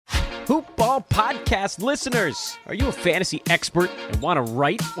Hoop Ball podcast listeners. Are you a fantasy expert and want to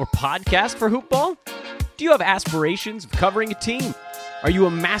write or podcast for Hoop Ball? Do you have aspirations of covering a team? Are you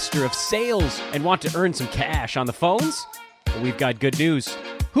a master of sales and want to earn some cash on the phones? Well, we've got good news.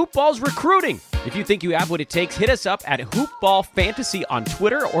 Hoop Ball's recruiting. If you think you have what it takes, hit us up at Hoop Ball Fantasy on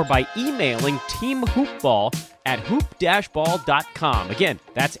Twitter or by emailing teamhoopball@hoop-ball.com. Again,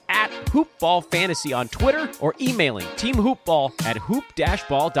 that's at Hoop Ball Fantasy on Twitter or emailing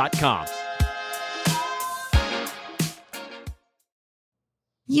teamhoopball@hoop-ball.com.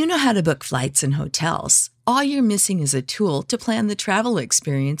 You know how to book flights and hotels. All you're missing is a tool to plan the travel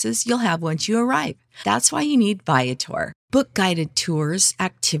experiences you'll have once you arrive. That's why you need Viator. Book guided tours,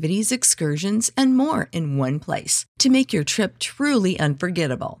 activities, excursions, and more in one place to make your trip truly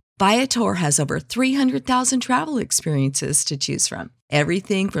unforgettable. Viator has over 300,000 travel experiences to choose from.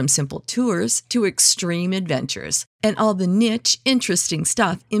 Everything from simple tours to extreme adventures and all the niche, interesting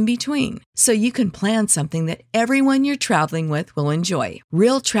stuff in between. So you can plan something that everyone you're traveling with will enjoy.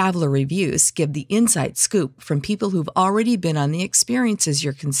 Real traveler reviews give the inside scoop from people who've already been on the experiences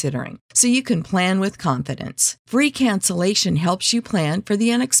you're considering. So you can plan with confidence. Free cancellation helps you plan for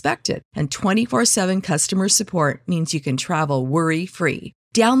the unexpected. And 24/7 customer support means you can travel worry-free.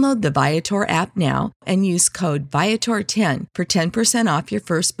 Download the Viator app now and use code Viator10 for 10% off your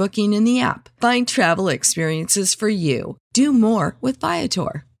first booking in the app. Find travel experiences for you. Do more with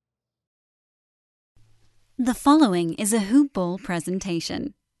Viator. The following is a Hoop Ball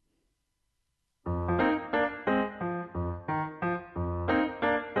presentation.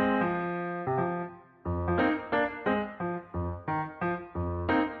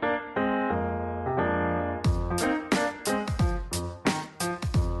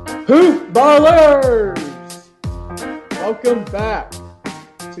 Hoop Ballers! Welcome back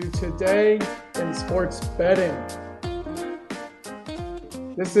to Today in Sports Betting.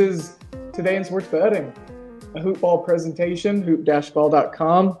 This is Today in Sports Betting, a Hoop Ball presentation,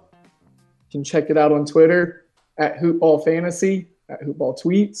 hoop-ball.com. You can check it out on Twitter at Hoop Ball Fantasy, at Hoop Ball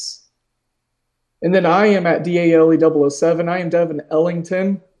Tweets. And then I am at DALE007. I am Devin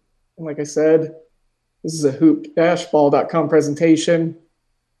Ellington. And like I said, this is a hoop-ball.com presentation.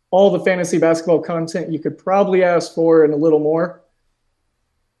 All the fantasy basketball content you could probably ask for and a little more.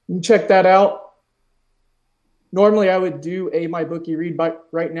 You can check that out. Normally, I would do a MyBookie read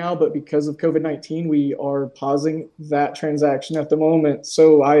right now, but because of COVID-19, we are pausing that transaction at the moment.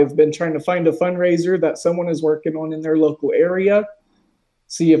 So I've been trying to find a fundraiser that someone is working on in their local area,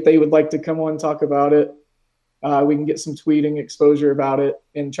 see if they would like to come on and talk about it. We can get some tweeting exposure about it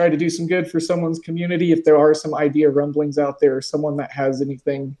and try to do some good for someone's community if there are some idea rumblings out there or someone that has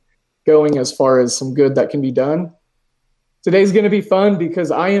anything going as far as some good that can be done. Today's going to be fun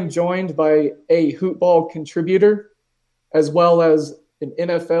because I am joined by a Hoop Ball contributor as well as an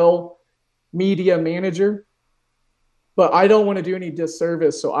NFL media manager. But I don't want to do any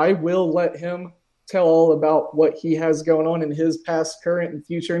disservice, so I will let him tell all about what he has going on in his past, current, and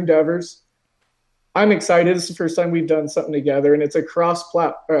future endeavors. I'm excited. This is the first time we've done something together, and it's a cross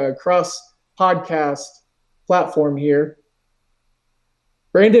podcast platform here.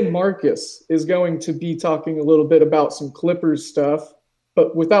 Brandon Marcus is going to be talking a little bit about some Clippers stuff.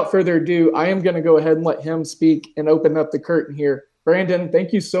 But without further ado, I am going to go ahead and let him speak and open up the curtain here. Brandon,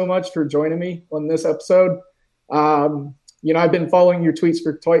 thank you so much for joining me on this episode. I've been following your tweets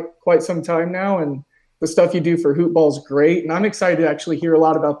for quite some time now, and the stuff you do for Hoop Ball is great. And I'm excited to actually hear a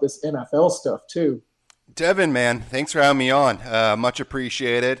lot about this NFL stuff too. Devin, man, thanks for having me on. Much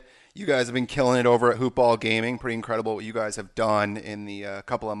appreciated. You guys have been killing it over at Hoop Ball Gaming. Pretty incredible what you guys have done in the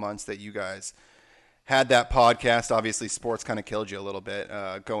couple of months that you guys had that podcast. Obviously, sports kind of killed you a little bit,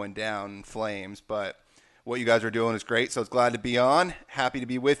 going down in flames. But what you guys are doing is great, so it's glad to be on. Happy to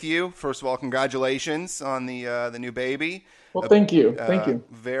be with you. First of all, congratulations on the new baby. Well, thank you. Thank you.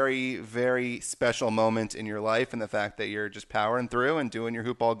 Very, very special moment in your life, and the fact that you're just powering through and doing your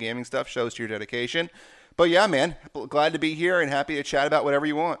Hoop Ball Gaming stuff shows to your dedication. But yeah, man, glad to be here and happy to chat about whatever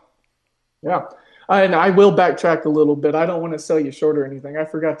you want. Yeah, and I will backtrack a little bit. I don't want to sell you short or anything. I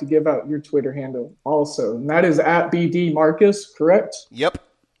forgot to give out your Twitter handle also, and that is at BD Marcus, correct? Yep.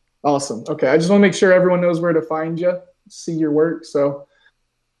 Awesome. Okay, I just want to make sure everyone knows where to find you, see your work. So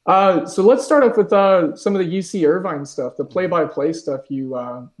let's start off with some of the UC Irvine stuff, the play-by-play stuff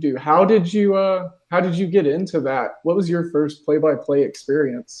you do. How did you get into that? What was your first play-by-play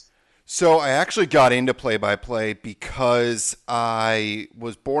experience? So I actually got into play-by-play because I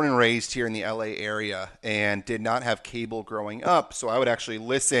was born and raised here in the LA area and did not have cable growing up. So I would actually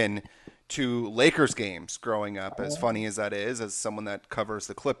listen to Lakers games growing up, as funny as that is, as someone that covers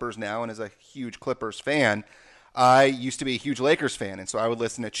the Clippers now and is a huge Clippers fan. I used to be a huge Lakers fan, and so I would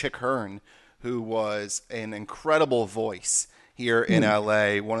listen to Chick Hearn, who was an incredible voice here in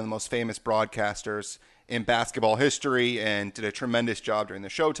LA, one of the most famous broadcasters in basketball history, and did a tremendous job during the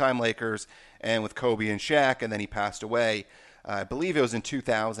Showtime Lakers and with Kobe and Shaq, and then he passed away. I believe it was in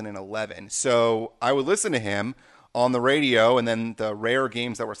 2011. So I would listen to him on the radio, and then the rare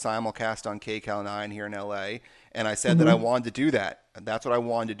games that were simulcast on KCAL9 here in LA. And I said that I wanted to do that. That's what I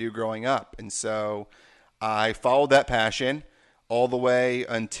wanted to do growing up. And so I followed that passion all the way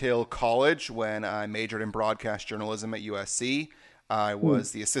until college, when I majored in broadcast journalism at USC. I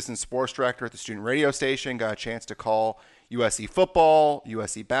was the assistant sports director at the student radio station, got a chance to call USC football,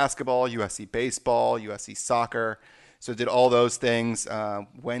 USC basketball, USC baseball, USC soccer. So did all those things.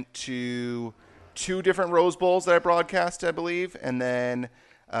 Went to 2 different Rose Bowls that I broadcast, I believe. And then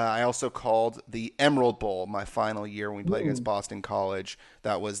I also called the Emerald Bowl my final year when we played against Boston College.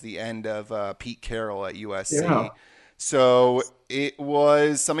 That was the end of Pete Carroll at USC. Yeah. So it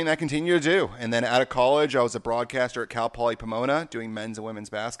was something that I continued to do. And then out of college, I was a broadcaster at Cal Poly Pomona doing men's and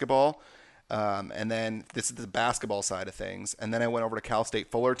women's basketball. And then this is the basketball side of things. And then I went over to Cal State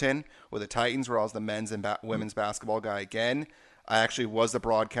Fullerton with the Titans, where I was the men's and women's basketball guy again. I actually was the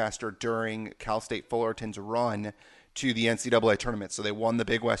broadcaster during Cal State Fullerton's run to the NCAA tournament. So they won the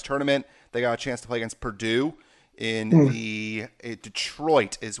Big West tournament. They got a chance to play against Purdue in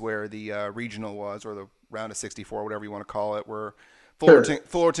Detroit is where the regional was, or the round of 64, whatever you want to call it, where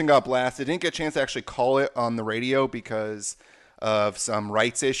Fullerton got blasted. Didn't get a chance to actually call it on the radio because of some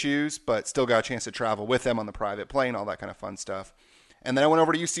rights issues, but still got a chance to travel with them on the private plane, all that kind of fun stuff. And then I went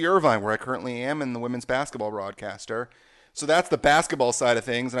over to UC Irvine, where I currently am, and the women's basketball broadcaster. So that's the basketball side of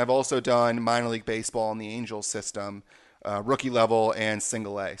things. And I've also done minor league baseball in the Angels system, rookie level and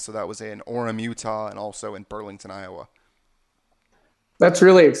single A. So that was in Orem, Utah, and also in Burlington, Iowa. That's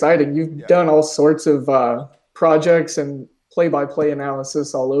really exciting. You've done all sorts of projects and play-by-play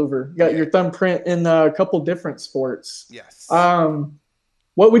analysis all over. You got your thumbprint in a couple different sports. Yes.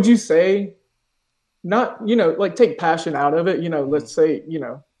 What would you say? Not, like take passion out of it, let's say,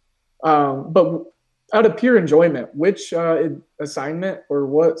 but out of pure enjoyment, which assignment or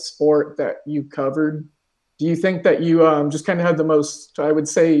what sport that you covered, do you think that you just kind of had the most, I would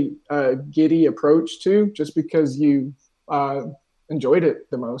say, giddy approach to, just because you enjoyed it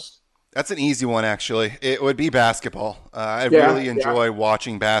the most? That's an easy one, actually. It would be basketball. I really enjoy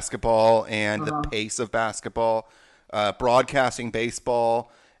watching basketball and the pace of basketball. Broadcasting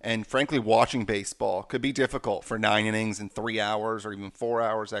baseball and, frankly, watching baseball could be difficult for 9 innings and 3 hours or even 4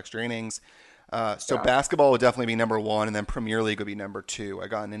 hours extra innings. So basketball would definitely be number 1, and then Premier League would be number 2. I've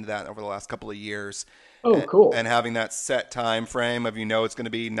gotten into that over the last couple of years. Oh, cool. And having that set time frame of, it's going to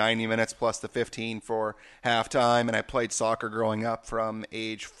be 90 minutes plus the 15 for halftime. And I played soccer growing up from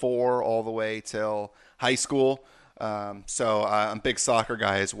age 4 all the way till high school. So I'm a big soccer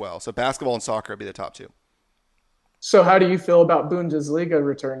guy as well. So basketball and soccer would be the top 2. So how do you feel about Bundesliga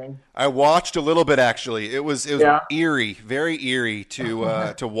returning? I watched a little bit, actually. It was eerie, very eerie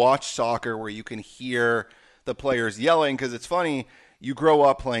to watch soccer where you can hear the players yelling, because it's funny, you grow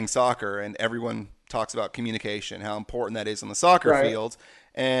up playing soccer and everyone talks about communication, how important that is on the soccer field.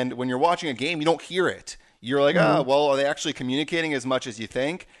 And when you're watching a game, you don't hear it. You're like, well, are they actually communicating as much as you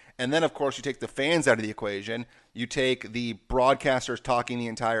think? And then, of course, you take the fans out of the equation. You take the broadcasters talking the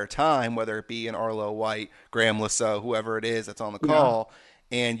entire time, whether it be an Arlo White, Graham Lasso, whoever it is that's on the call,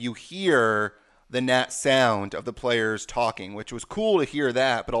 and you hear the nat sound of the players talking, which was cool to hear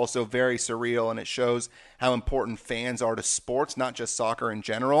that, but also very surreal, and it shows how important fans are to sports, not just soccer in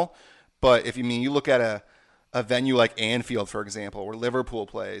general. But if you look at a venue like Anfield, for example, where Liverpool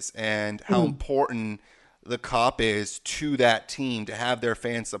plays, and how important the Kop is to that team to have their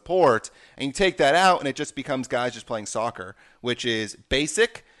fan support, and you take that out and it just becomes guys just playing soccer, which is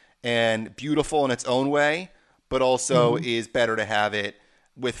basic and beautiful in its own way, but also is better to have it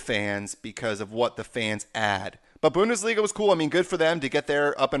with fans because of what the fans add. But Bundesliga was cool. Good for them to get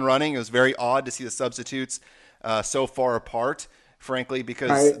there up and running. It was very odd to see the substitutes so far apart, frankly,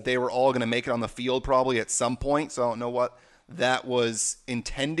 because they were all going to make it on the field probably at some point. So I don't know what that was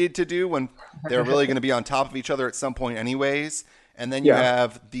intended to do when they're really going to be on top of each other at some point anyways. And then you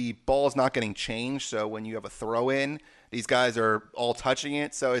have the balls not getting changed. So when you have a throw in, these guys are all touching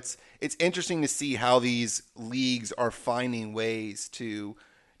it. So it's interesting to see how these leagues are finding ways to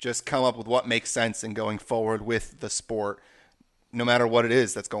just come up with what makes sense and going forward with the sport, no matter what it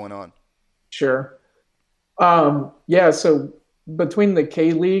is that's going on. Sure. So between the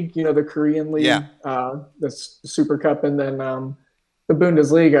K-League, the Korean League, the Super Cup, and then the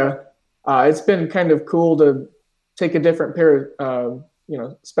Bundesliga, it's been kind of cool to take a different pair of,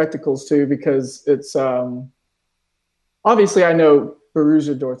 spectacles too, because it's obviously I know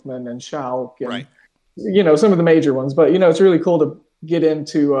Borussia Dortmund and Schalke and Right. some of the major ones, but it's really cool to get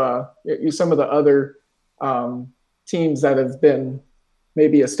into some of the other teams that have been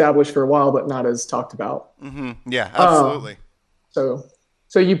maybe established for a while but not as talked about. Yeah, absolutely.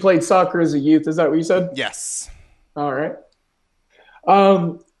 So you played soccer as a youth, is that what you said? Yes. All right.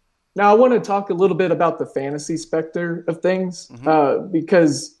 Now I want to talk a little bit about the fantasy specter of things,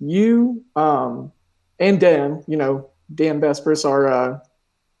 because you and Dan, Dan Vespers, our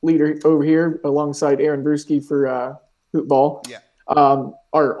leader over here, alongside Aaron Bruschi for Hoopball,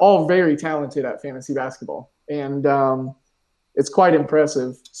 are all very talented at fantasy basketball, and it's quite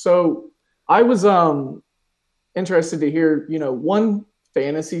impressive. So I was interested to hear, one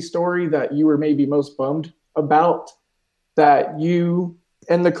fantasy story that you were maybe most bummed about that you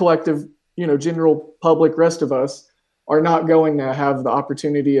and the collective, general public, rest of us, are not going to have the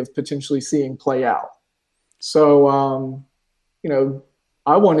opportunity of potentially seeing play out. So,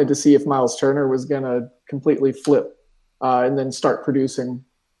 I wanted to see if Miles Turner was going to completely flip and then start producing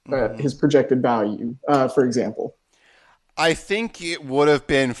his projected value, for example. I think it would have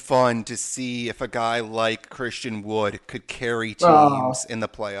been fun to see if a guy like Christian Wood could carry teams in the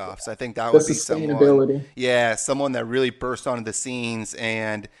playoffs. I think that would be someone that really burst onto the scenes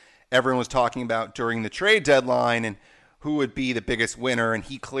and everyone was talking about during the trade deadline and who would be the biggest winner, and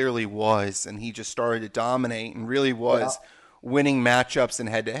he clearly was, and he just started to dominate and really was winning matchups in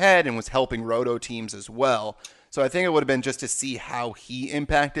head-to-head and was helping roto teams as well. So I think it would have been just to see how he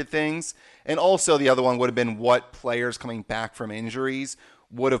impacted things. And also the other one would have been what players coming back from injuries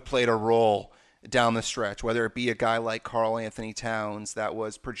would have played a role down the stretch, whether it be a guy like Karl Anthony Towns that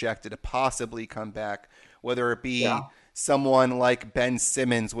was projected to possibly come back, whether it be someone like Ben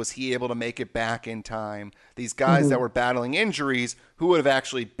Simmons, was he able to make it back in time? These guys that were battling injuries, who would have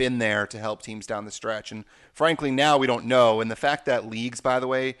actually been there to help teams down the stretch? And frankly, now we don't know. And the fact that leagues, by the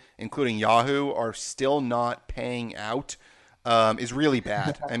way, including Yahoo, are still not paying out is really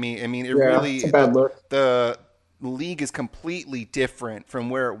bad. I mean, it really, it's a bad look. The league is completely different from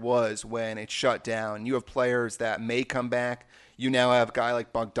where it was when it shut down. You have players that may come back. You now have a guy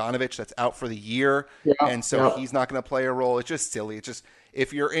like Bogdanovich that's out for the year, and so he's not going to play a role. It's just silly. It's just,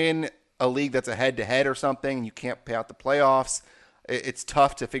 if you're in a league that's a head-to-head or something, and you can't pay out the playoffs, it's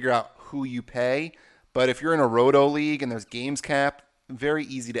tough to figure out who you pay. But if you're in a roto league and there's games capped, very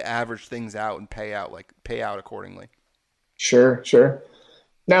easy to average things out and pay out accordingly. Sure.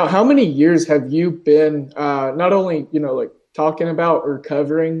 Now, how many years have you been not only talking about or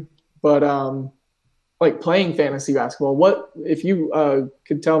covering, but playing fantasy basketball? What, if you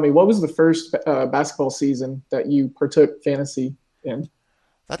could tell me, what was the first basketball season that you partook fantasy in?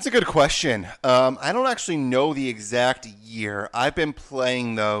 That's a good question. I don't actually know the exact year. I've been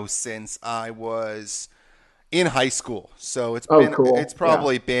playing, though, since I was in high school. So it's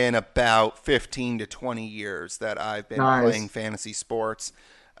probably been about 15 to 20 years that I've been playing fantasy sports.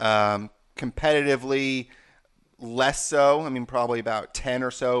 Competitively, less so. I mean, probably about 10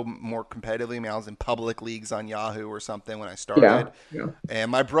 or so more competitively. I mean, I was in public leagues on Yahoo or something when I started. And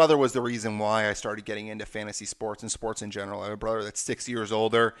my brother was the reason why I started getting into fantasy sports and sports in general. I have a brother that's 6 years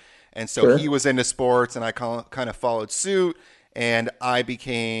older, and so he was into sports, and I kind of followed suit, and I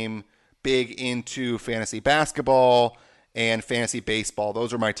became big into fantasy basketball and fantasy baseball.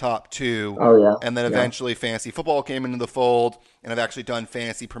 Those are my top two. And then eventually fantasy football came into the fold, and I've actually done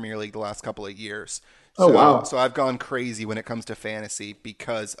fantasy Premier League the last couple of years. So I've gone crazy when it comes to fantasy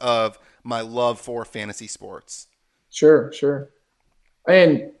because of my love for fantasy sports. Sure.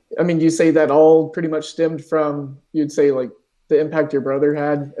 And I mean, you say that all pretty much stemmed from, you'd say, like, the impact your brother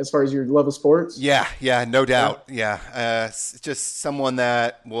had as far as your love of sports? Yeah, no doubt. Just someone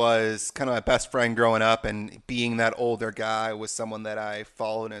that was kind of my best friend growing up, and being that older guy was someone that I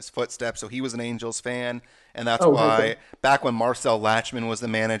followed in his footsteps. So he was an Angels fan, and that's why back when Marcel Latchman was the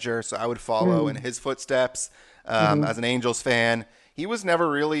manager, so I would follow in his footsteps as an Angels fan. He was never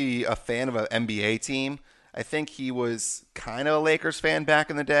really a fan of an NBA team. I think he was kind of a Lakers fan back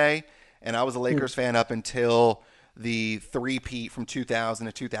in the day, and I was a Lakers fan up until the three-peat from 2000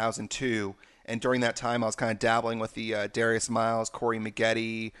 to 2002. And during that time, I was kind of dabbling with the Darius Miles, Corey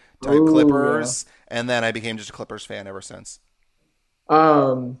Maggette type Clippers, and then I became just a Clippers fan ever since.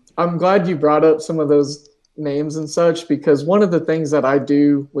 I'm glad you brought up some of those names and such, because one of the things that I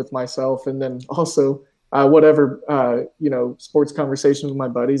do with myself, and then also whatever sports conversations with my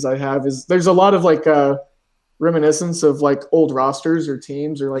buddies I have, is there's a lot of reminiscence of like old rosters or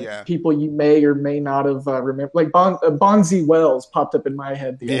teams, or like people you may or may not have remembered. Like Bonzi Wells popped up in my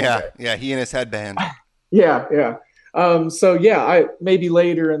head the other day. He and his headband. So yeah, I maybe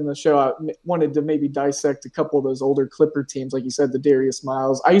later in the show I wanted to maybe dissect a couple of those older Clipper teams, like you said, the Darius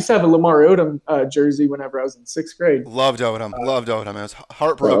Miles. I used to have a Lamar Odom jersey whenever I was in sixth grade. Loved Odom. Loved Odom. I was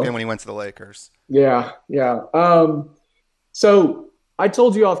heartbroken when he went to the Lakers. Yeah, yeah. So I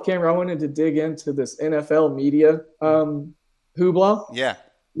told you off camera I wanted to dig into this NFL media hoopla. Yeah.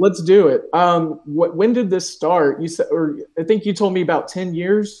 Let's do it. When did this start? You said, or I think you told me about 10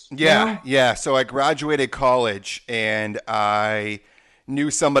 years. Yeah, now? yeah. So I graduated college, and I knew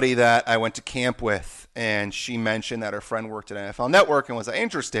somebody that I went to camp with, and she mentioned that her friend worked at NFL Network, and was I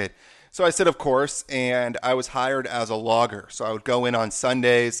interested? So I said, of course, and I was hired as a logger. So I would go in on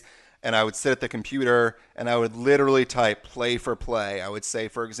Sundays, and I would sit at the computer, and I would literally type play for play. I would say,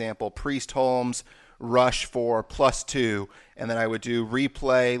 for example, Priest Holmes rush for +2, and then I would do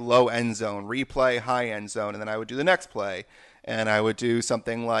replay low end zone, replay high end zone, and then I would do the next play, and I would do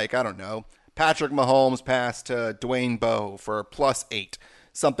something like, I don't know, Patrick Mahomes pass to Dwayne Bowe for +8,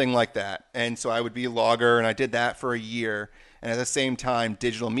 something like that. And so I would be a logger, and I did that for a year. And at the same time,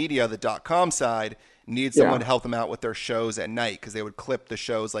 digital media, the .com side, needed someone to help them out with their shows at night, because they would clip the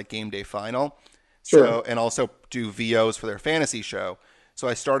shows like Game Day Final. Sure. So, and also do VOs for their fantasy show. So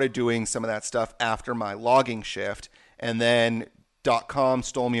I started doing some of that stuff after my logging shift, and then .com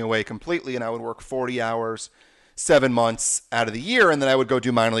stole me away completely, and I would work 40 hours, 7 months out of the year, and then I would go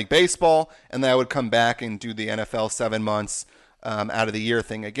do minor league baseball, and then I would come back and do the NFL 7 months out of the year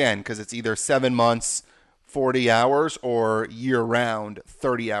thing again, because it's either 7 months, 40 hours, or year-round,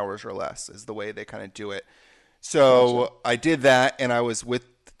 30 hours or less is the way they kind of do it. So gotcha. I did that, and I was with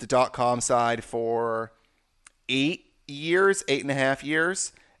the .com side for 8.5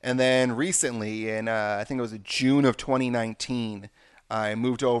 years. And then recently, in I think it was June of 2019, I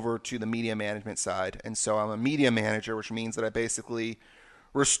moved over to the media management side. And so I'm a media manager, which means that I basically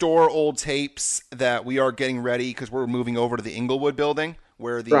restore old tapes that we are getting ready, because we're moving over to the Inglewood building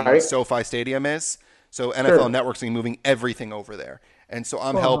where the SoFi Stadium is. So NFL Network's going to be moving everything over there. And so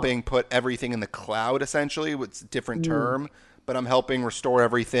I'm helping put everything in the cloud, essentially. It's a different term. But I'm helping restore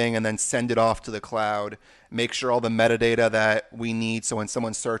everything and then send it off to the cloud, make sure all the metadata that we need. So when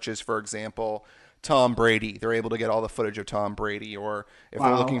someone searches, for example, Tom Brady, they're able to get all the footage of Tom Brady. Or if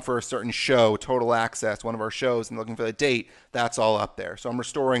they're looking for a certain show, Total Access, one of our shows, and looking for the date, that's all up there. So I'm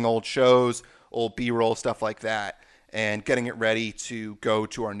restoring old shows, old B-roll, stuff like that, and getting it ready to go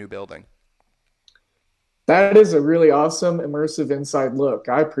to our new building. That is a really awesome, immersive inside look.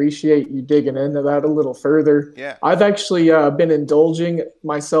 I appreciate you digging into that a little further. Yeah. I've actually been indulging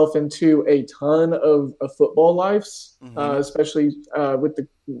myself into a ton of football lives, especially with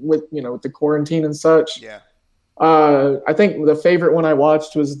the quarantine and such. Yeah. I think the favorite one I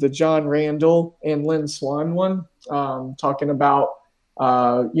watched was the John Randall and Lynn Swan one, talking about,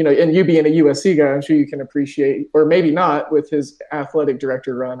 and you being a USC guy, I'm sure you can appreciate, or maybe not, with his athletic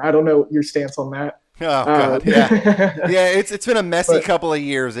director run. I don't know your stance on that. Oh God, yeah, yeah. It's been a messy couple of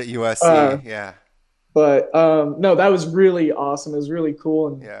years at USC. Yeah, but no, that was really awesome. It was really cool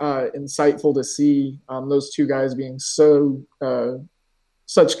and insightful to see those two guys being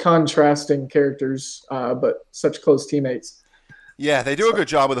such contrasting characters, but such close teammates. Yeah, they do a good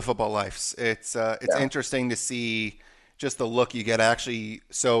job with the football lives. It's interesting to see just the look you get. Actually,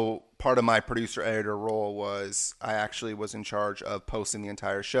 so part of my producer editor role was I actually was in charge of posting the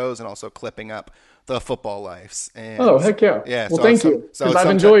entire shows and also clipping up the football lives. And heck yeah. Yeah. Well, thank you, because I've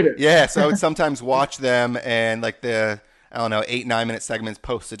enjoyed it. Yeah. So I would sometimes watch them, and like the, 8-9 minute segments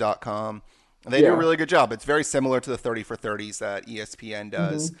posted .com. They do a really good job. It's very similar to the 30 for 30s that ESPN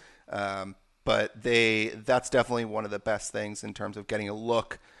does. But that's definitely one of the best things in terms of getting a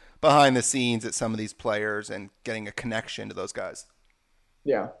look behind the scenes at some of these players and getting a connection to those guys.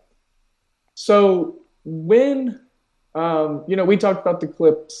 Yeah. So when, we talked about the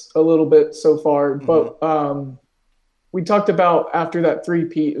clips a little bit so far, but we talked about after that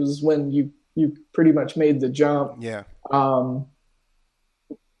three-peat was when you pretty much made the jump. Yeah.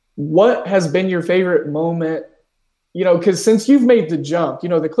 What has been your favorite moment? Because since you've made the jump,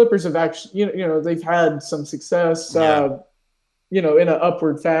 the Clippers have actually, they've had some success, in an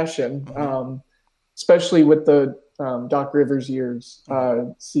upward fashion, especially with the Doc Rivers years,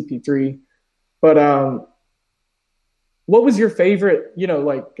 CP3. But what was your favorite,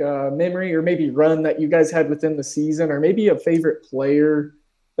 memory or maybe run that you guys had within the season, or maybe a favorite player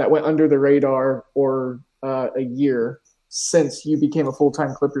that went under the radar or a year since you became a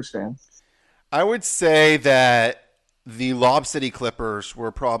full-time Clippers fan? I would say that the Lob City Clippers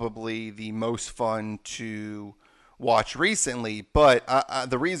were probably the most fun to watch recently, but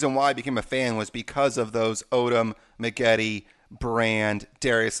the reason why I became a fan was because of those Odom, Maggette, Brand,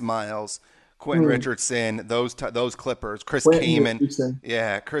 Darius Miles, Quentin Richardson, those Clippers, Chris Quentin Kaman. Richardson.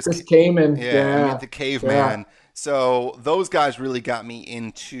 Yeah, Chris Kaman. Yeah, I mean, the caveman. Yeah. So those guys really got me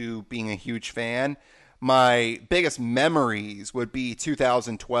into being a huge fan. My biggest memories would be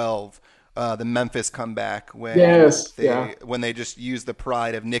 2012, the Memphis comeback when when they just used the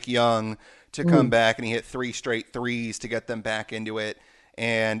pride of Nick Young to come back, and he hit 3 straight threes to get them back into it.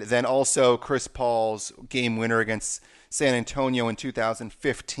 And then also Chris Paul's game winner against San Antonio in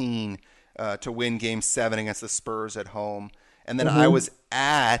 2015 to win Game 7 against the Spurs at home. And then I was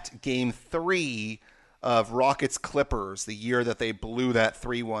at Game 3 of Rockets Clippers, the year that they blew that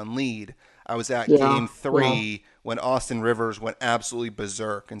 3-1 lead. I was at Game 3 when Austin Rivers went absolutely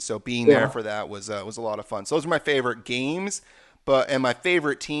berserk, and so being there for that was a lot of fun. So those are my favorite games, and my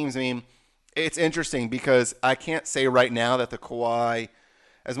favorite teams. I mean, it's interesting because I can't say right now that the Kawhi,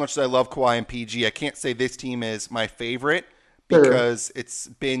 as much as I love Kawhi and PG, I can't say this team is my favorite because it's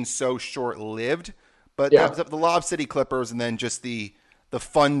been so short-lived. But the Lob City Clippers and then just the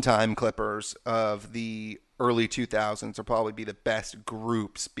fun time Clippers of the early 2000s will probably be the best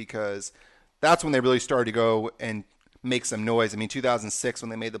groups because that's when they really started to go and make some noise. I mean, 2006 when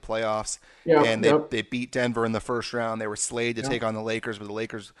they made the playoffs and they beat Denver in the first round. They were slated to take on the Lakers, but the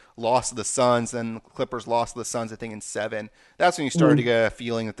Lakers lost to the Suns, and the Clippers lost to the Suns, I think, in 7. That's when you started to get a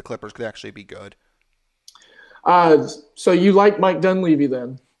feeling that the Clippers could actually be good. So you like Mike Dunleavy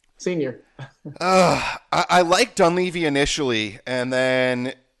then, senior? I liked Dunleavy initially, and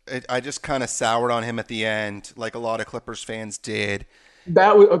then I just kind of soured on him at the end, like a lot of Clippers fans did.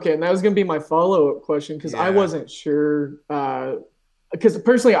 That was okay, and that was going to be my follow-up question because I wasn't sure. Because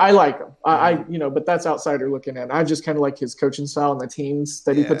personally, I like him. But that's outsider looking in. I just kind of like his coaching style and the teams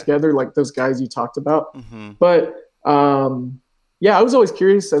that he put together, like those guys you talked about. But I was always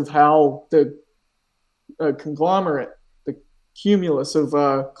curious of how the conglomerate, the cumulus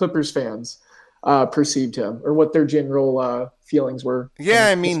of Clippers fans perceived him, or what their general feelings were. Yeah,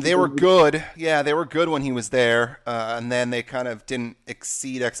 I mean, they were good. Yeah, they were good when he was there, and then they kind of didn't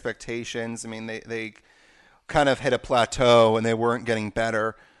exceed expectations. I mean, they kind of hit a plateau, and they weren't getting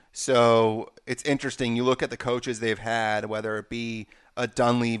better. So it's interesting. You look at the coaches they've had, whether it be a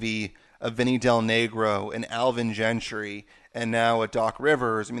Dunleavy, a Vinny Del Negro, an Alvin Gentry, and now a Doc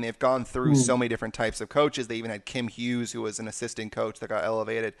Rivers. I mean, they've gone through so many different types of coaches. They even had Kim Hughes, who was an assistant coach that got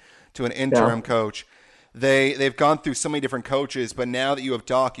elevated to an interim coach. They've gone through so many different coaches, but now that you have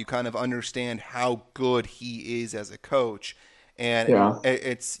Doc, you kind of understand how good he is as a coach. And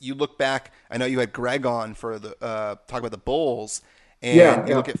it's you look back. I know you had Greg on for the talk about the Bulls, and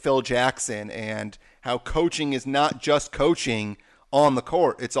you look at Phil Jackson and how coaching is not just coaching on the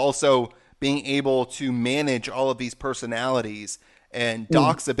court. It's also being able to manage all of these personalities, and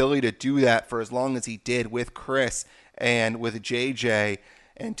Doc's ability to do that for as long as he did with Chris and with JJ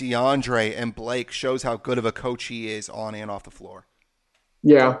and DeAndre and Blake shows how good of a coach he is on and off the floor.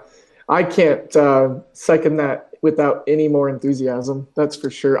 Yeah, I can't second that without any more enthusiasm. That's for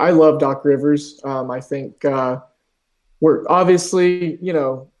sure. I love Doc Rivers. I think we're obviously,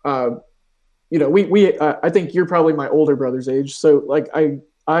 I think you're probably my older brother's age. So like I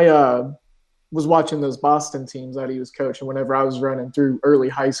was watching those Boston teams that he was coaching whenever I was running through early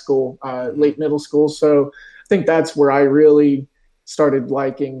high school, late middle school. So I think that's where I really started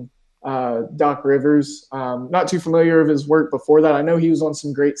liking Doc Rivers. Not too familiar with his work before that. I know he was on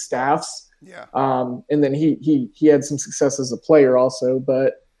some great staffs. Yeah. And then he had some success as a player also.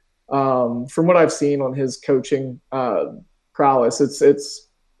 But from what I've seen on his coaching prowess,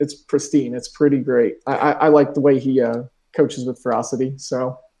 it's pristine. It's pretty great. I like the way he coaches with ferocity.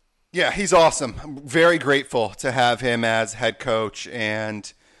 So. Yeah, he's awesome. I'm very grateful to have him as head coach,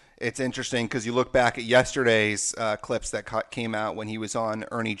 and it's interesting because you look back at yesterday's clips that came out when he was on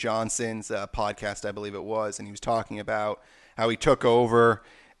Ernie Johnson's podcast, I believe it was, and he was talking about how he took over,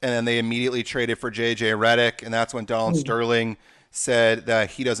 and then they immediately traded for J.J. Redick, and that's when Donald Sterling said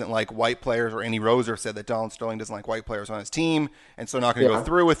that he doesn't like white players, or Andy Roser said that Donald Sterling doesn't like white players on his team, and so not going to go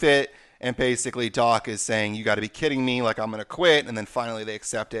through with it. And basically Doc is saying, you got to be kidding me, like I'm going to quit. And then finally they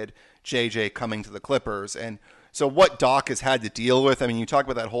accepted JJ coming to the Clippers. And so what Doc has had to deal with, I mean, you talk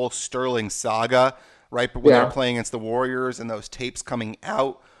about that whole Sterling saga, right? But when they're playing against the Warriors and those tapes coming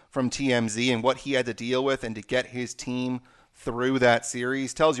out from TMZ and what he had to deal with and to get his team through that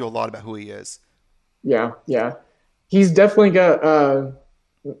series tells you a lot about who he is. Yeah. He's definitely got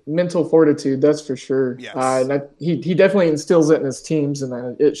mental fortitude, that's for sure. Yes. And he definitely instills it in his teams, and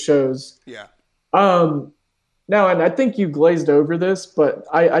then it shows. Yeah. Now, and I think you glazed over this, but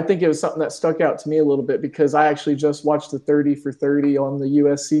I think it was something that stuck out to me a little bit because I actually just watched the 30 for 30 on the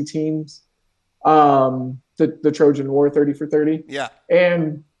USC teams, the Trojan War 30 for 30. Yeah.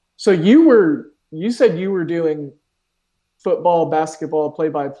 And So you said you were doing football, basketball,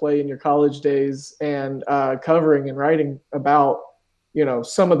 play-by-play in your college days, and covering and writing about,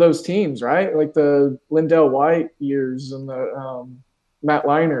 some of those teams, right? Like the Lindell White years and the Matt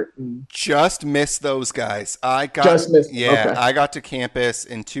Leinart. Just missed those guys. I got to campus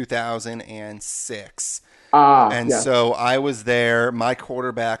in 2006. So I was there. My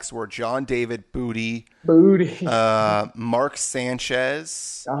quarterbacks were John David Booty, Mark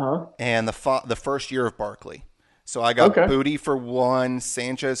Sanchez, and the first year of Barkley. So I got Booty for 1,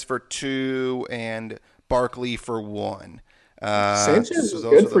 Sanchez for 2, and Barkley for 1. Sanchez was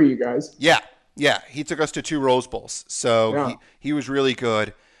good for you guys. Yeah. He took us to 2 Rose Bowls. So he was really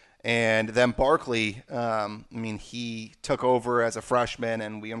good. And then Barkley, he took over as a freshman,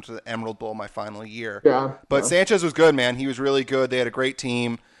 and we went to the Emerald Bowl my final year. Yeah. But Sanchez was good, man. He was really good. They had a great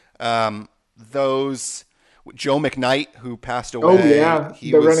team. Joe McKnight, who passed away. Oh, yeah,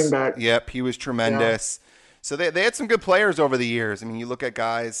 the running back. Yep, he was tremendous. Yeah. So they had some good players over the years. I mean, you look at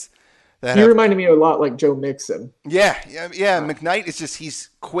guys that he reminded me a lot like Joe Mixon. Yeah. McKnight is just, he's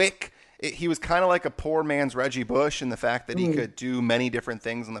quick. He was kind of like a poor man's Reggie Bush in the fact that he could do many different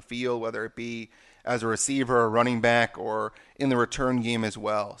things on the field, whether it be as a receiver, a running back, or in the return game as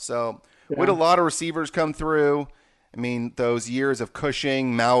well. So we had a lot of receivers come through. I mean, those years of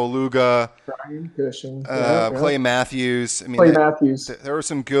Cushing, Maualuga, Clay Matthews. There were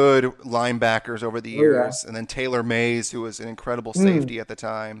some good linebackers over the years. And then Taylor Mays, who was an incredible safety at the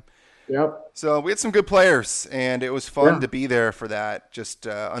time. Yep. So we had some good players, and it was fun to be there for that. Just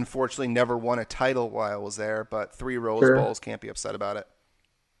unfortunately never won a title while I was there, but 3 Rose Bowls, can't be upset about it.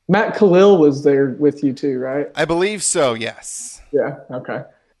 Matt Khalil was there with you too, right? I believe so, yes. Yeah, okay.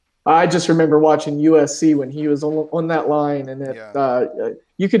 I just remember watching USC when he was on that line, and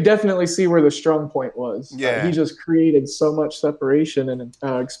you could definitely see where the strong point was. Yeah. He just created so much separation and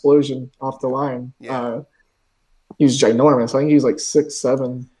explosion off the line. Yeah. He was ginormous. I think he was like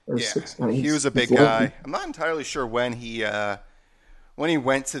 6'7". He was a big guy. I'm not entirely sure when he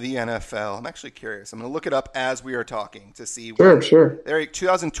went to the NFL. I'm actually curious. I'm going to look it up as we are talking to see. Sure. There,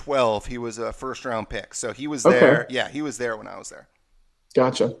 2012, he was a first-round pick, so he was there. Yeah, he was there when I was there.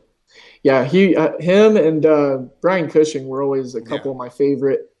 Gotcha. Yeah, him and Brian Cushing were always a couple of my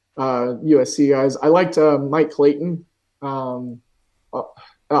favorite USC guys. I liked Mike Clayton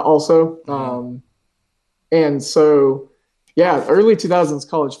also. And so, early 2000s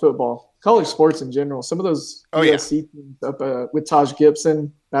college football, college sports in general. Some of those USC teams up with Taj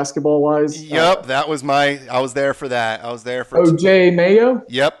Gibson, basketball-wise. Yep, I was there for that. I was there for O.J. Mayo.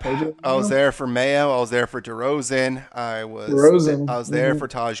 Yep, I was there for Mayo. I was there for DeRozan. I was there for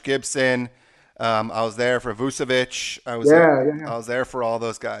Taj Gibson. I was there for Vucevic. I was there for all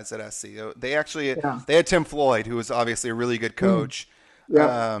those guys at SC. They actually they had Tim Floyd, who was obviously a really good coach.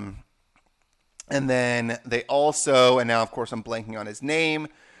 And then they also, and now of course I'm blanking on his name,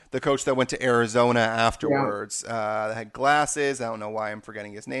 the coach that went to Arizona afterwards. That had glasses. I don't know why I'm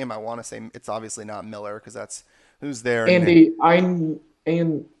forgetting his name. I want to say it's obviously not Miller because that's who's there. Andy Einberg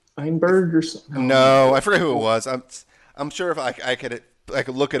or something. No, I forget who it was. I'm sure if I could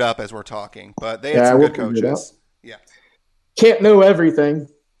look it up as we're talking, but they had some good coaches. Yeah. Can't know everything.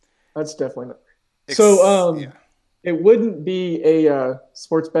 That's definitely not. It wouldn't be a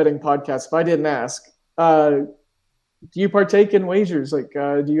sports betting podcast if I didn't ask. Do you partake in wagers? Like,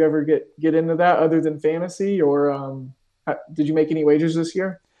 do you ever get into that other than fantasy, or did you make any wagers this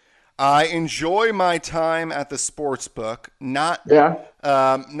year? I enjoy my time at the sports book. Not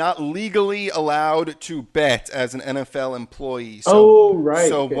legally allowed to bet as an NFL employee. So,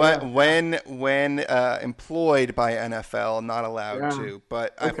 when employed by NFL, I'm not allowed to.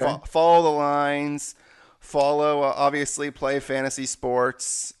 But I follow the lines. Obviously play fantasy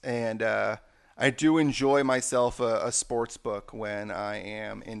sports, and I do enjoy myself a sports book when I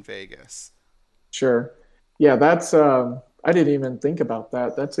am in Vegas. Sure. Yeah, that's I didn't even think about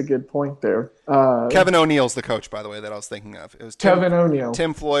that. That's a good point there. Kevin O'Neill's the coach, by the way, that I was thinking of. It was Kevin O'Neill.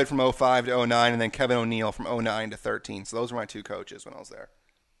 Tim Floyd from 05 to 09, and then Kevin O'Neill from 09 to 13. So those were my 2 coaches when I was there.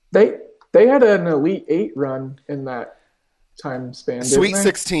 They had an Elite 8 run in that time span. Sweet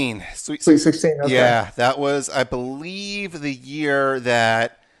 16. Sweet 16. Okay. Yeah, that was, I believe, the year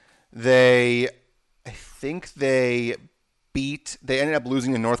that they ended up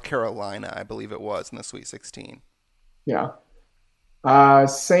losing to North Carolina, I believe it was, in the Sweet 16. Yeah.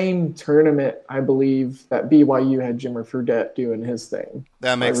 Same tournament, I believe, that BYU had Jimmer Fredette doing his thing.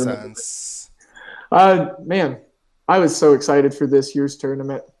 That makes sense. Man, I was so excited for this year's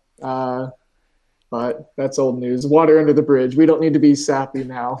tournament. but that's old news. Water under the bridge. We don't need to be sappy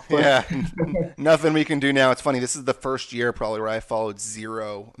now. But. Yeah, nothing we can do now. It's funny. This is the first year probably where I followed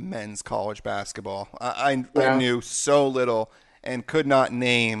zero men's college basketball. I knew so little and could not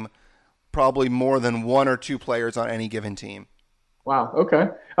name probably more than one or two players on any given team. Wow. Okay.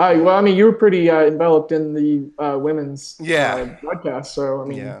 Well, I mean, you were pretty enveloped in the women's broadcast, so I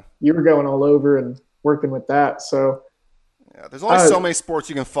mean, you were going all over and working with that. So there's only so many sports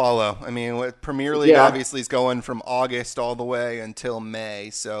you can follow. I mean, Premier League obviously is going from August all the way until May,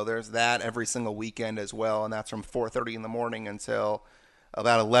 so there's that every single weekend as well, and that's from 4:30 in the morning until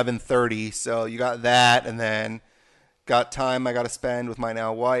about 11:30. So you got that, and then got time I got to spend with my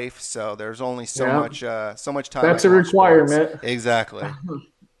now wife. So there's only so much time. That's a requirement. Sports. Exactly.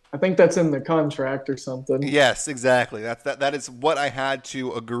 I think that's in the contract or something. Yes, exactly. That is what I had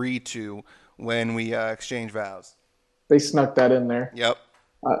to agree to when we exchanged vows. They snuck that in there. Yep.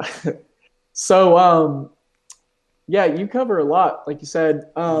 So, you cover a lot, like you said.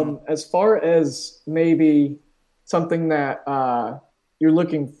 As far as maybe something that you're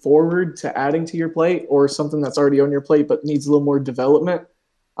looking forward to adding to your plate, or something that's already on your plate but needs a little more development,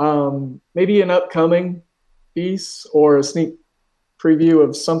 maybe an upcoming piece or a sneak preview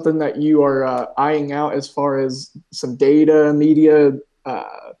of something that you are eyeing out as far as some data, media,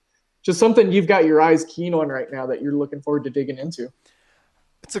 just something you've got your eyes keen on right now that you're looking forward to digging into.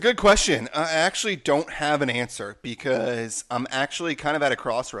 It's a good question. I actually don't have an answer because I'm actually kind of at a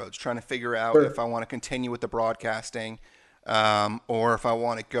crossroads trying to figure out if I want to continue with the broadcasting or if I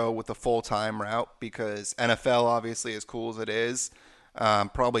want to go with the full-time route, because NFL, obviously, as cool as it is,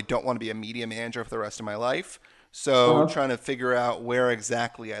 probably don't want to be a media manager for the rest of my life. So trying to figure out where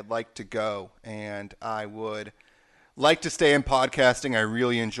exactly I'd like to go. And I would like to stay in podcasting. I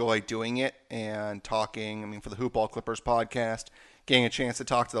really enjoy doing it and talking. I mean, for the Hoopball Clippers podcast, getting a chance to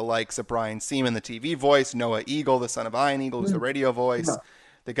talk to the likes of Brian Seaman, the TV voice, Noah Eagle, the son of Ian Eagle, who's the radio voice,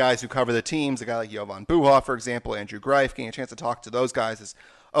 the guys who cover the teams, a guy like Jovan Buha, for example, Andrew Greif, getting a chance to talk to those guys is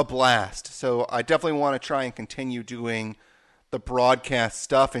a blast. So I definitely want to try and continue doing the broadcast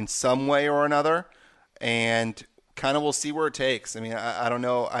stuff in some way or another, and kind of we'll see where it takes. I mean, I don't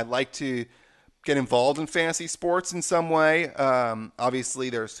know. I'd like to get involved in fantasy sports in some way.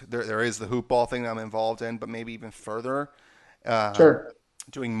 Obviously, there is the hoop ball thing that I'm involved in, but maybe even further,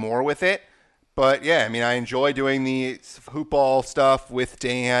 doing more with it. But yeah, I mean, I enjoy doing the hoop ball stuff with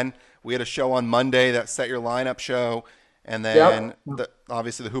Dan. We had a show on Monday, that Set Your Lineup show, and then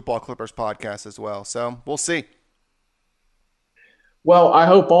obviously the Hoopball Clippers podcast as well. So we'll see. Well, I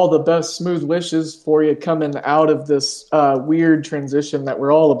hope all the best smooth wishes for you coming out of this weird transition that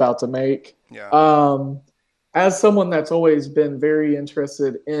we're all about to make. Yeah. As someone that's always been very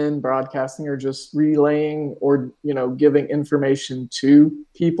interested in broadcasting or just relaying or, giving information to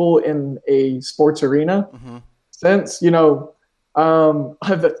people in a sports arena, since,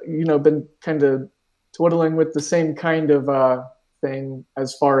 I've, been kind of twiddling with the same kind of thing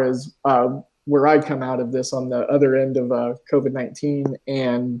as far as where I come out of this on the other end of COVID-19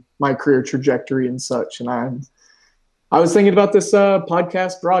 and my career trajectory and such. And I was thinking about this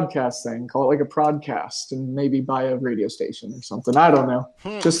podcast broadcast thing, call it like a prodcast, and maybe buy a radio station or something. I don't know.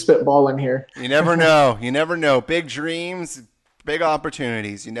 Just spitballing here. You never know. You never know. Big dreams, big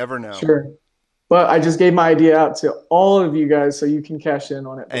opportunities. You never know. Sure. But I just gave my idea out to all of you guys so you can cash in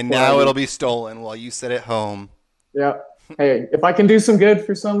on it. And now it'll be stolen while you sit at home. Yeah. Hey, if I can do some good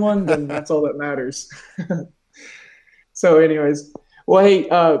for someone, then that's all that matters. So anyways, well, hey,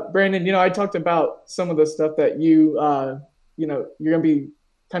 Brandon, I talked about some of the stuff that you're going to be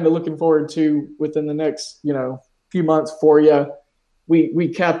kind of looking forward to within the next, few months for you. We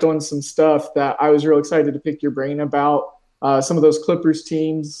capped on some stuff that I was real excited to pick your brain about, some of those Clippers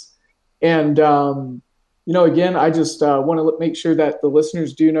teams. And, again, I just want to make sure that the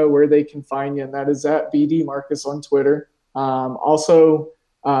listeners do know where they can find you, and that is at BD Marcus on Twitter. Also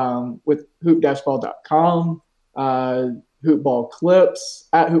with hoop-ball.com, Hoopball Clips,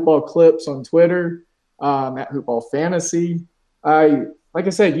 at Hoopball Clips on Twitter, at Hoopball Fantasy. Like I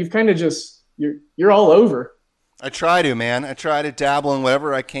said, you've kind of you're all over. I try to, man. I try to dabble in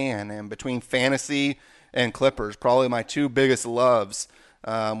whatever I can. And between fantasy and Clippers, probably my two biggest loves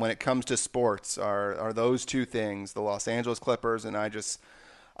when it comes to sports are those two things, the Los Angeles Clippers, and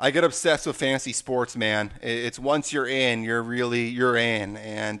I get obsessed with fantasy sports, man. It's once you're in, you're in,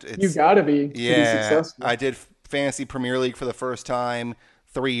 and it's, you got to be successful. I did Fantasy Premier League for the first time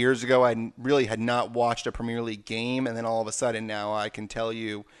 3 years ago. I really had not watched a Premier League game, and then all of a sudden now I can tell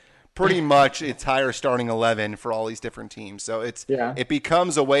you pretty much entire starting 11 for all these different teams. So it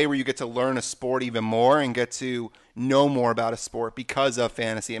becomes a way where you get to learn a sport even more and get to know more about a sport because of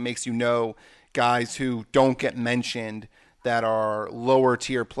fantasy. It makes you know guys who don't get mentioned that are lower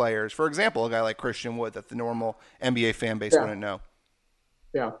tier players. For example, a guy like Christian Wood that the normal NBA fan base wouldn't know.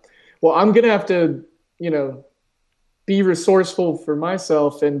 Yeah. Well, I'm going to have to, be resourceful for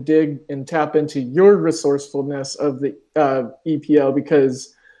myself and dig and tap into your resourcefulness of the EPL,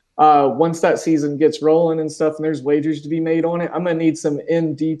 because once that season gets rolling and stuff and there's wagers to be made on it, I'm going to need some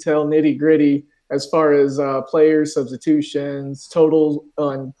in detail nitty gritty as far as players, substitutions, total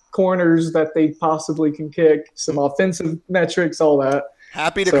on corners that they possibly can kick, some offensive metrics, all that.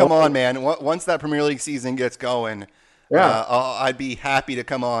 Happy to come on, man. Once that Premier League season gets going, I'd be happy to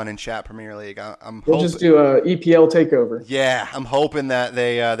come on and chat Premier League. We'll just do a EPL takeover. Yeah, I'm hoping that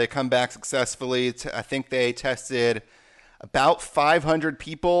they come back successfully. I think they tested about 500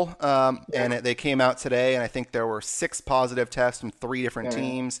 people, and they came out today, and I think there were 6 positive tests from 3 different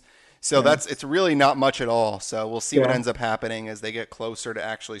teams. So it's really not much at all. So we'll see what ends up happening as they get closer to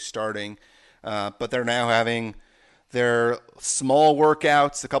actually starting. But they're now having their small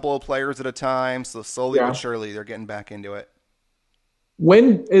workouts, a couple of players at a time. So slowly but surely they're getting back into it.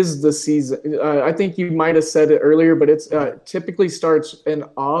 When is the season? I think you might have said it earlier, but it's typically starts in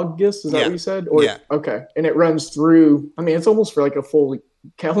August. Is that what you said? Okay. And it runs through, it's almost for like a full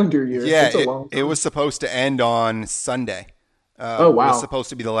calendar year. Yeah, it's a long time. It was supposed to end on Sunday. Oh, wow. It was supposed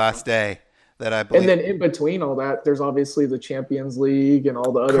to be the last day that I believe. And then in between all that, there's obviously the Champions League and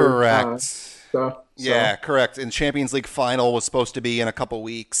all the other stuff. So. Yeah, correct. And Champions League final was supposed to be in a couple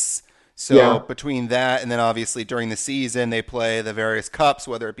weeks. So between that and then obviously during the season, they play the various cups,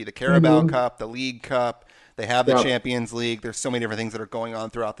 whether it be the Carabao Cup, the League Cup. They have the Champions League. There's so many different things that are going on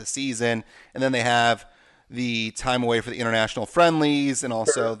throughout the season. And then they have the time away for the international friendlies and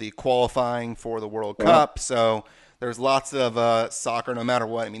also the qualifying for the World Cup. So there's lots of soccer no matter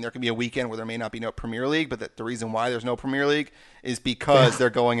what. There can be a weekend where there may not be no Premier League, but the reason why there's no Premier League is because they're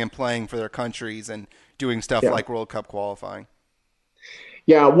going and playing for their countries and doing stuff like World Cup qualifying.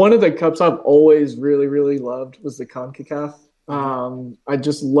 Yeah, one of the cups I've always really, really loved was the CONCACAF. I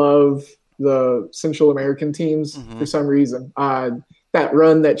just love the Central American teams for some reason. That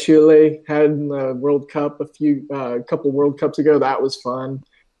run that Chile had in the World Cup a couple World Cups ago, that was fun.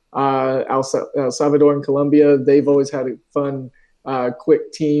 El Salvador and Colombia, they've always had a fun,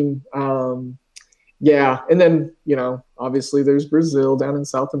 quick team. And then, obviously there's Brazil down in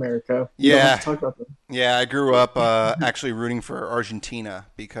South America. Talk about them. Yeah, I grew up actually rooting for Argentina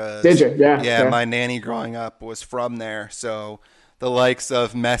because Did you? Yeah. My nanny growing up was from there. So the likes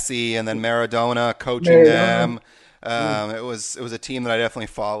of Messi and then Maradona coaching them. It was a team that I definitely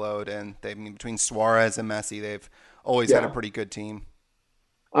followed, and between Suarez and Messi, they've always had a pretty good team.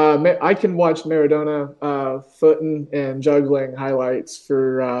 I can watch Maradona footing and juggling highlights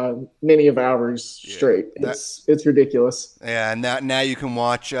for many of hours straight. It's ridiculous. Yeah, and now you can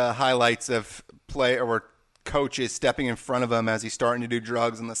watch highlights of play or coaches stepping in front of him as he's starting to do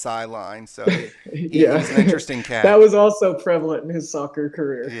drugs on the sideline. So he's an interesting cat. That was also prevalent in his soccer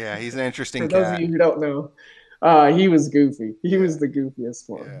career. Yeah, he's an interesting cat. For those of you who don't know. He was goofy. He was the goofiest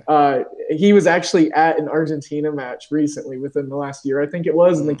one. He was actually at an Argentina match recently within the last year, I think it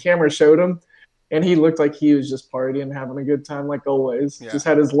was, and the camera showed him, and he looked like he was just partying, having a good time like always. Just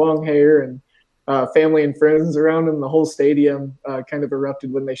had his long hair and family and friends around him. The whole stadium kind of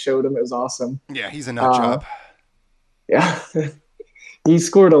erupted when they showed him. It was awesome. Yeah, he's a nut job. Yeah. He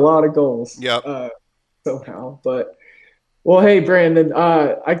scored a lot of goals. Yep. Somehow. But, well, hey, Brandon,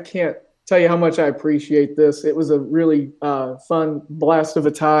 I can't tell you how much I appreciate this. It was a really fun blast of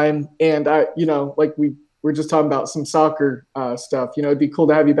a time. And we're just talking about some soccer stuff. It'd be cool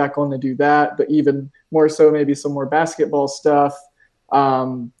to have you back on to do that, but even more so, maybe some more basketball stuff.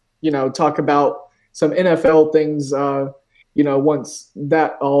 Talk about some NFL things, once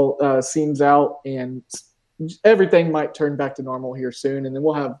that all seems out and everything might turn back to normal here soon. And then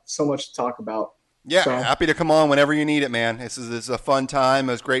we'll have so much to talk about. Yeah, happy to come on whenever you need it, man. This is a fun time.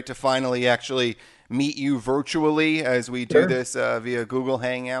 It was great to finally actually meet you virtually as we do this via Google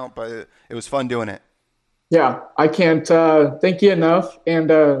Hangout, but it was fun doing it. Yeah, I can't thank you enough, and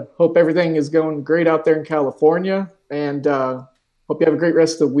hope everything is going great out there in California, and hope you have a great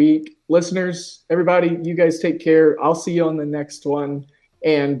rest of the week. Listeners, everybody, you guys take care. I'll see you on the next one,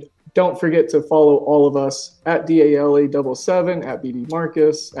 and don't forget to follow all of us at DALA77, at BD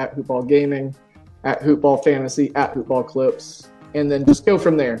Marcus, at Hoopball Gaming, at Hoopball Fantasy, at Hoopball Clips, and then just go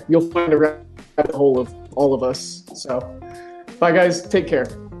from there. You'll find a rabbit hole of all of us. So, bye guys. Take care.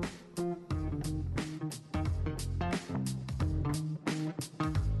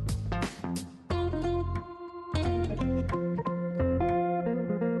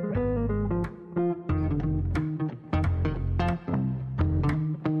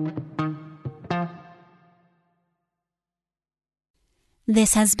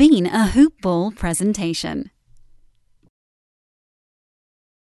 This has been a Hoop Ball presentation.